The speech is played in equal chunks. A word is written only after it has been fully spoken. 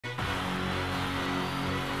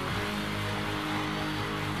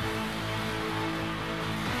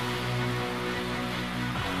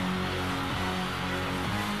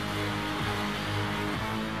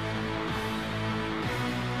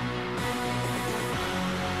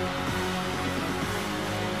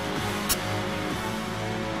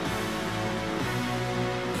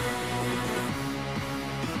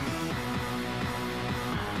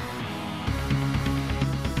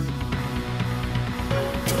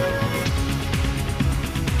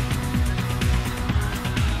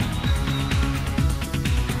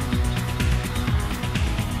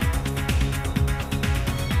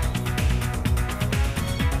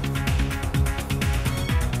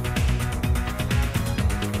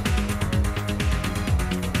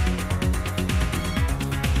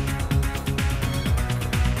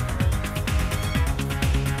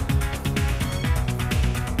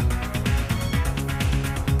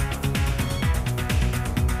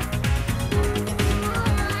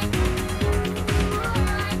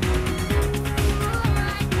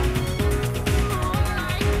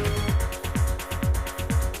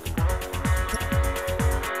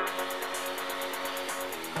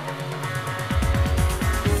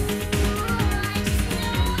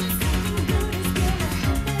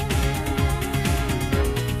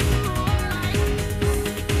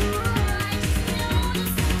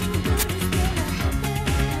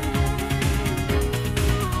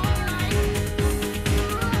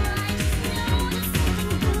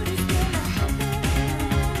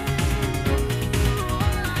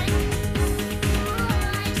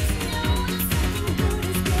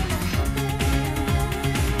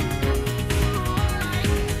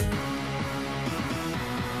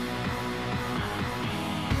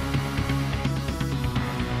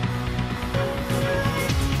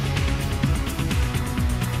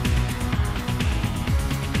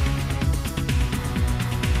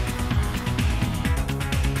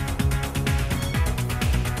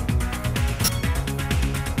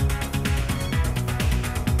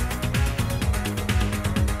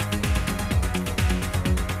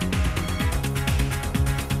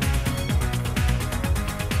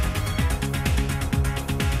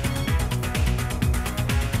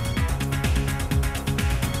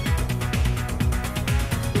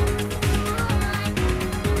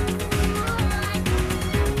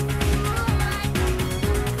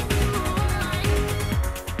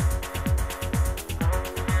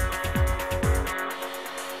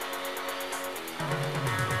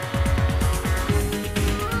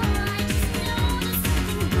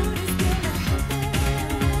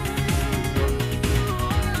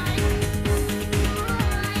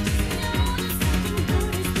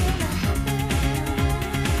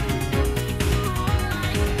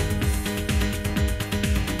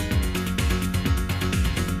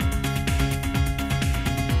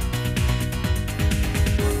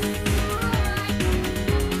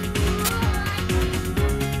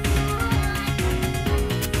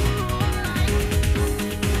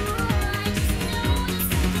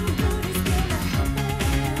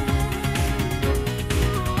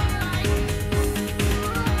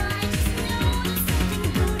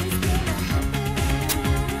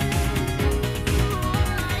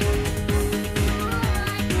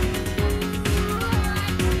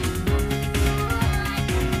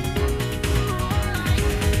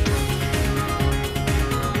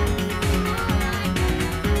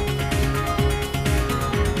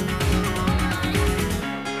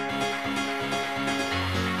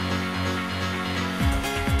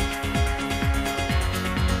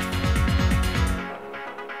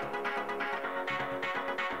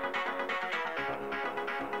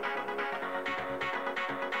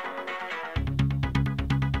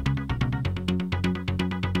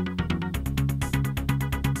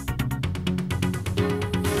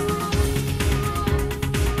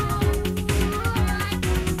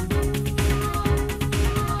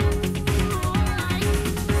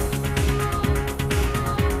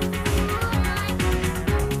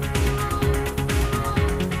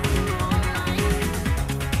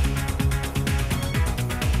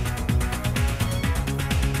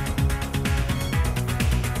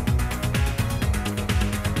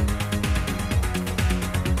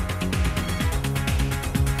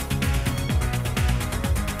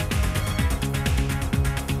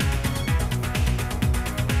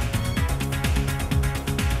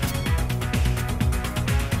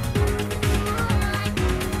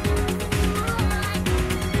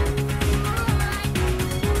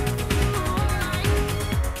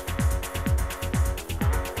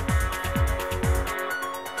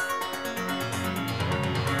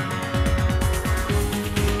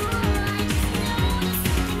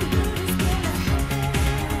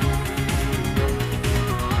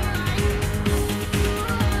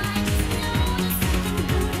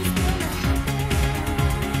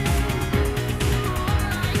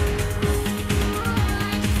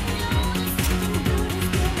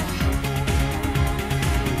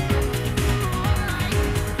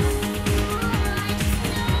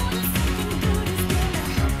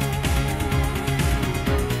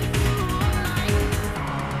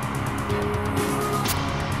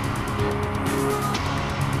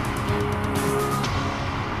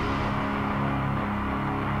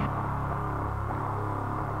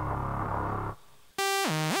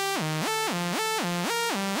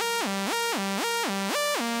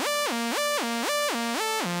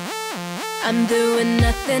I'm doing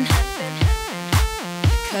nothing,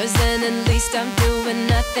 'cause then at least I'm doing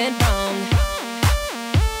nothing wrong.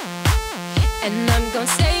 And I'm gonna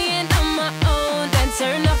stay in on my own, then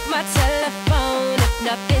turn off my telephone. If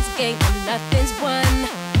nothing's gained and nothing's won,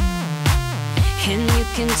 and you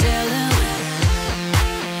can tell them,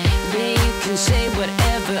 yeah, you can say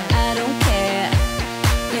whatever, I don't care.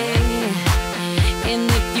 Yeah. And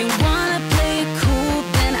if you wanna play it cool,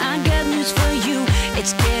 then I got news for you.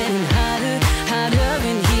 It's getting getting hotter, hotter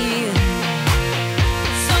in here.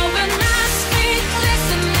 So when I speak,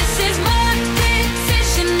 listen, this is my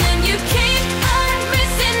decision, and you keep on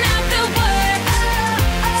missing out the word.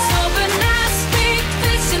 So when I speak,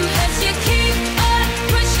 listen, as you keep on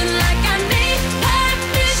pushing like I need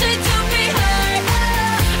permission to be heard.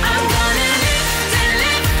 I'm gonna lift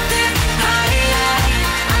it higher.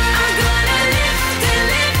 I'm gonna lift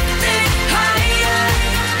it higher.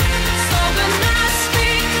 So when I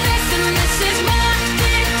speak, listen, this is my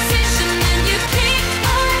decision, and you keep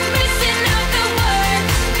on missing out the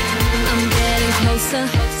words. I'm getting closer.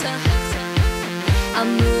 I'm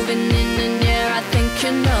moving in an air I think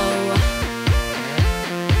you know.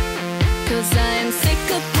 'Cause I am sick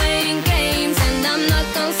of playing games, and I'm not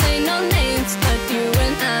gonna say no names, but you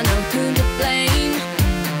and I know who to blame.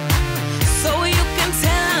 So you can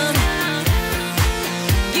tell 'em,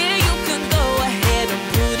 yeah, you can go ahead and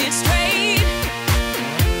put it straight.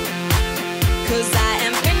 'Cause I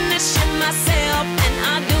am finishing myself, and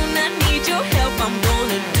I do not need your help. I'm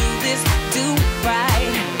gonna do this, do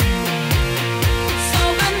right. So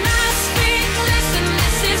when I speak, listen,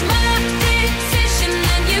 this is my decision,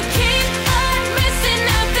 and you keep on missing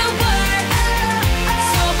out the word.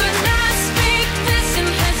 So when I speak, listen,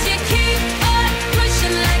 as you keep on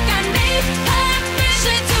pushing like I need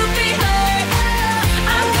permission to be heard.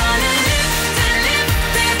 I'm gonna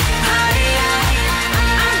lift it higher.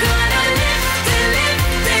 I'm gonna lift it higher.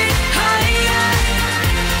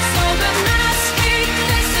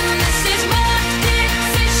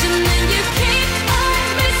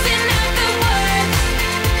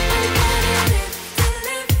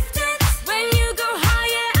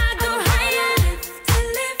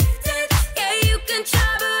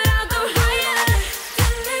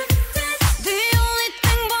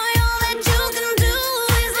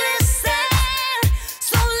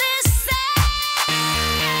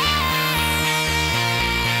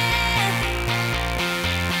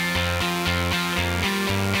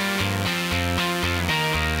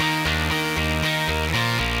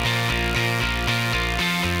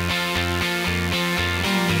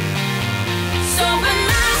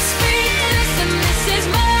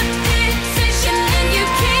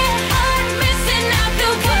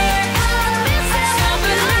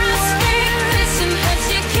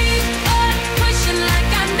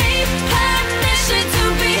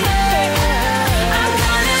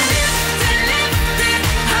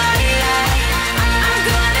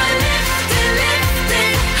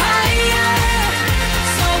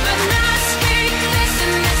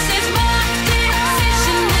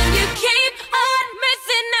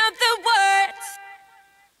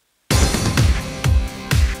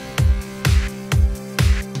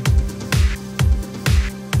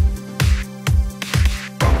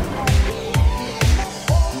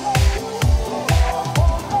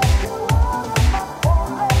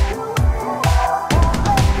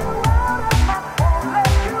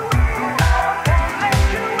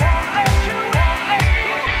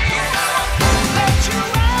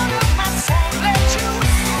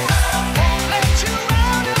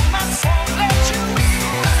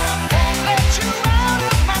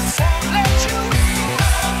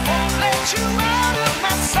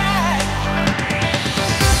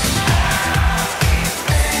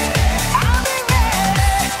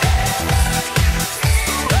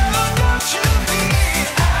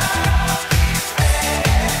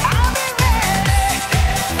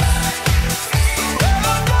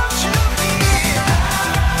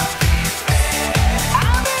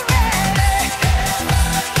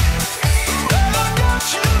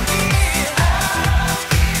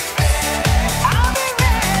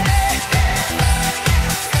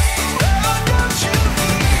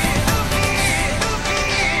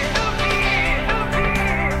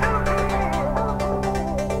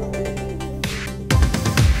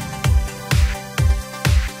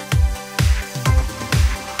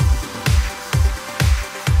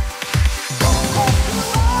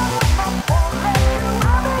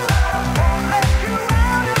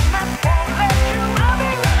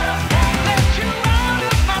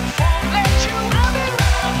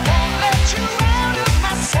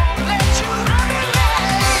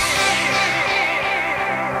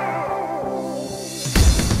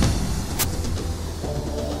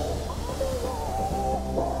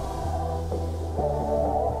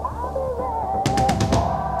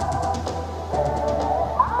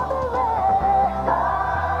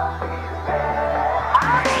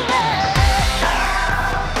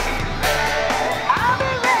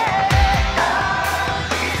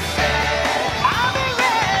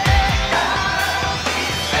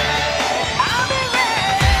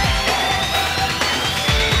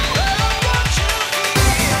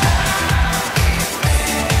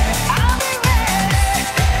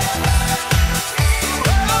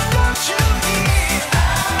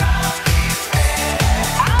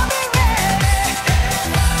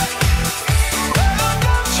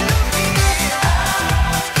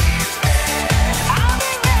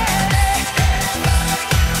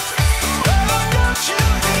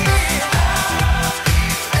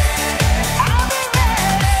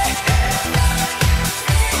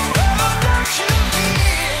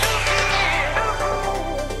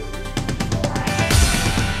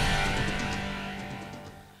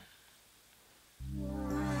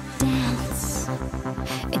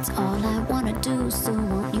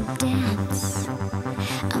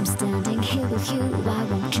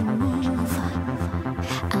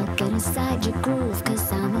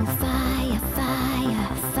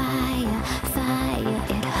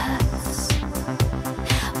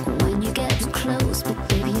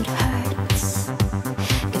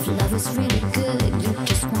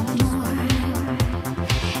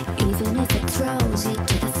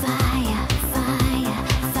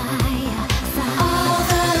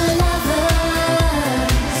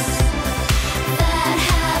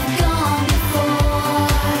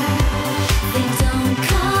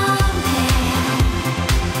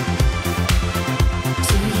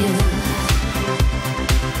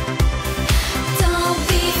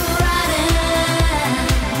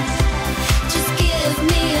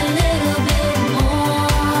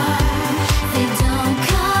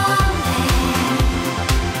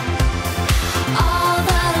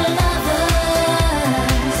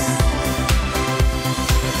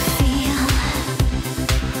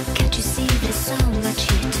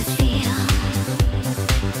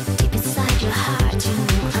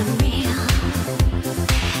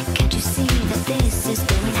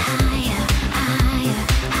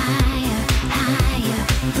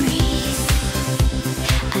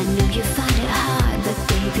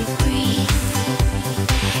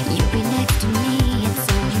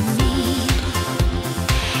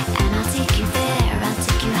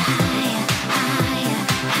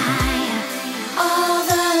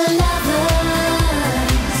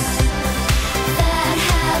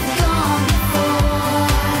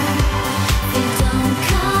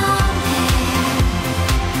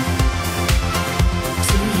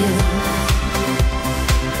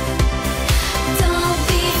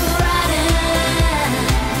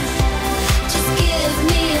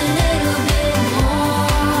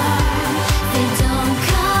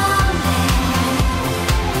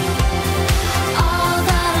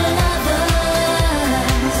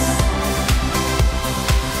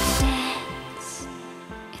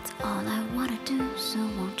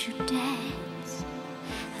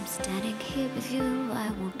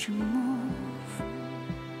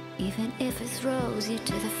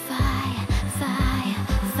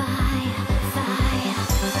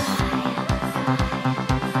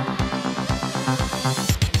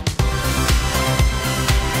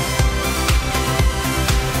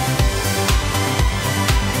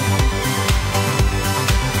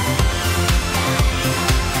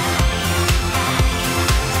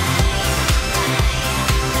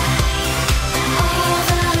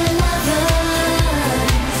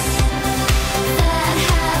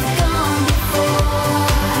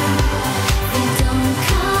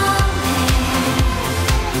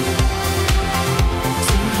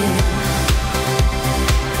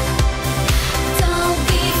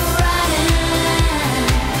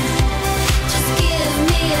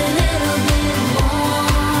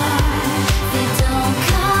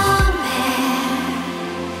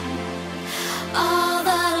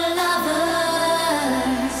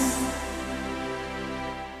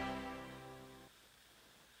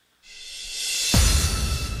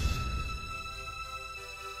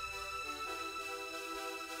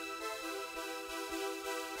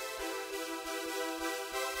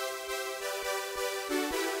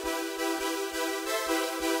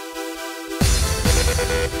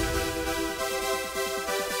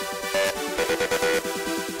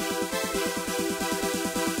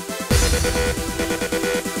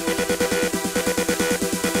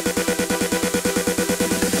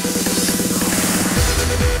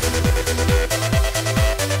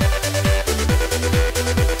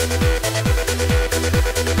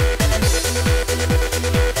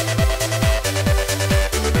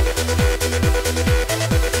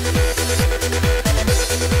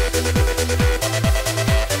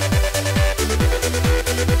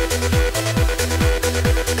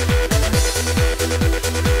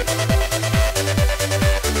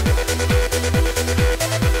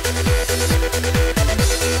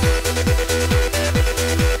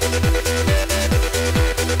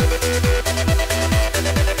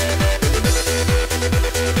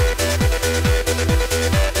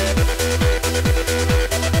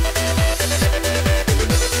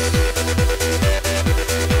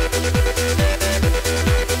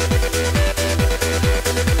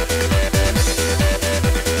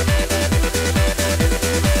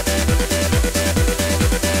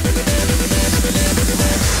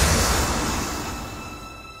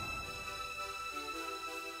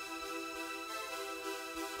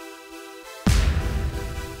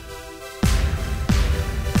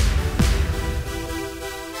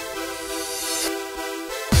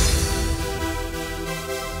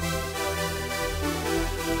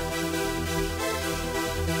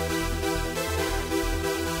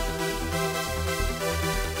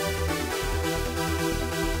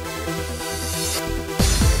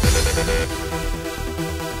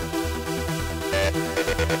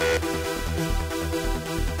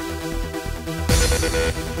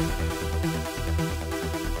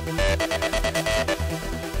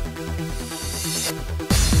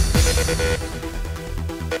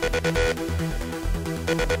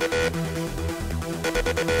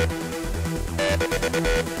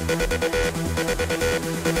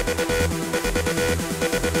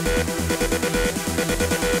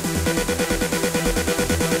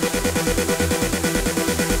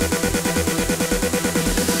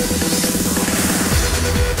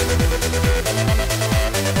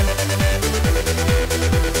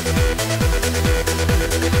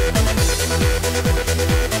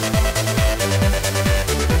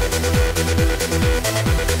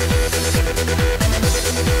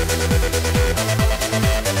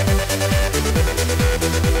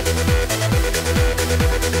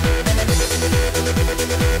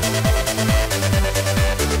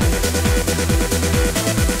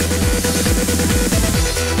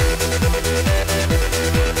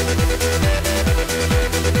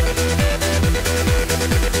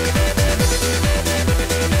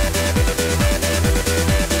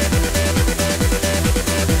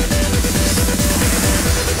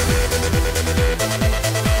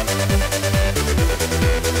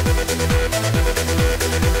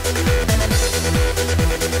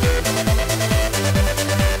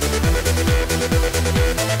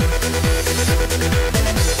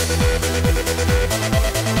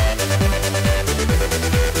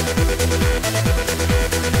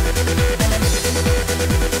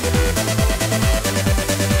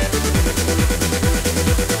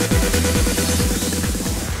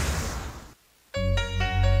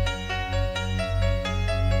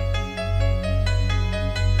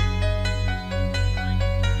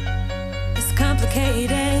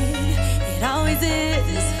 It always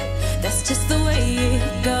is. That's just the way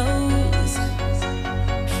it goes.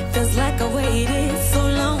 Feels like I waited so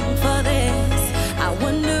long for this. I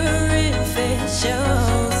wonder if it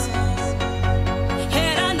shows.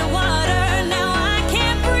 Head underwater, now I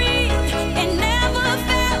can't breathe. It never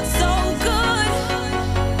felt so good.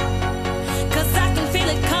 'Cause I can feel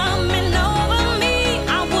it coming over me.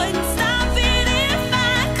 I wouldn't stop it if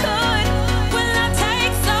I could. When love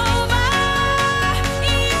takes over,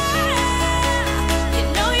 yeah, you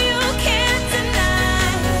know you can't deny.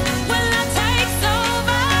 When love takes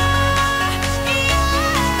over,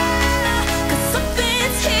 yeah, 'cause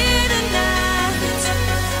something's here tonight.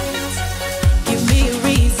 Give me a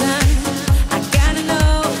reason, I gotta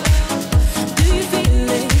know. Do you feel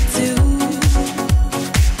it too?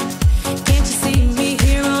 Can't you see me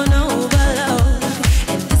here on overload?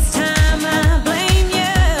 And this time I blame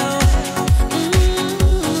you.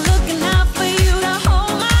 Looking out for you to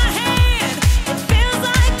hold my hand. It feels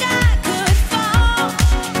like I could fall.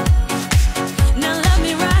 Now love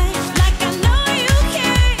me right, like I know you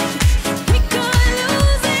can. We could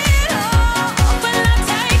lose it all when love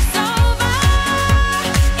takes over.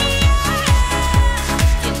 Yeah,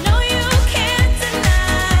 you know you can't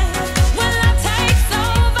deny. When love takes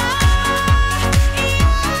over,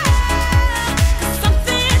 yeah, 'cause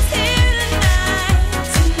something's here tonight,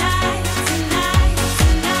 tonight, tonight,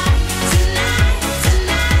 tonight,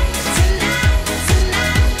 tonight, tonight,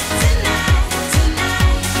 tonight,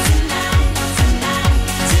 tonight,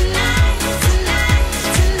 tonight,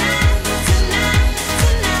 tonight, tonight,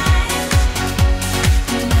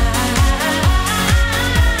 tonight,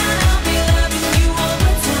 I'll be loving you all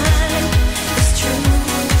the time. It's true,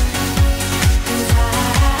 'cause I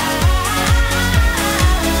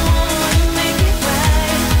wanna make it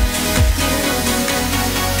right with you.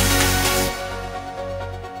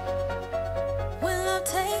 When love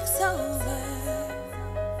takes over,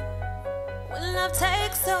 when love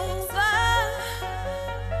takes over,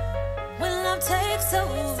 when love takes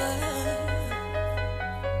over,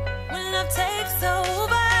 when love takes over.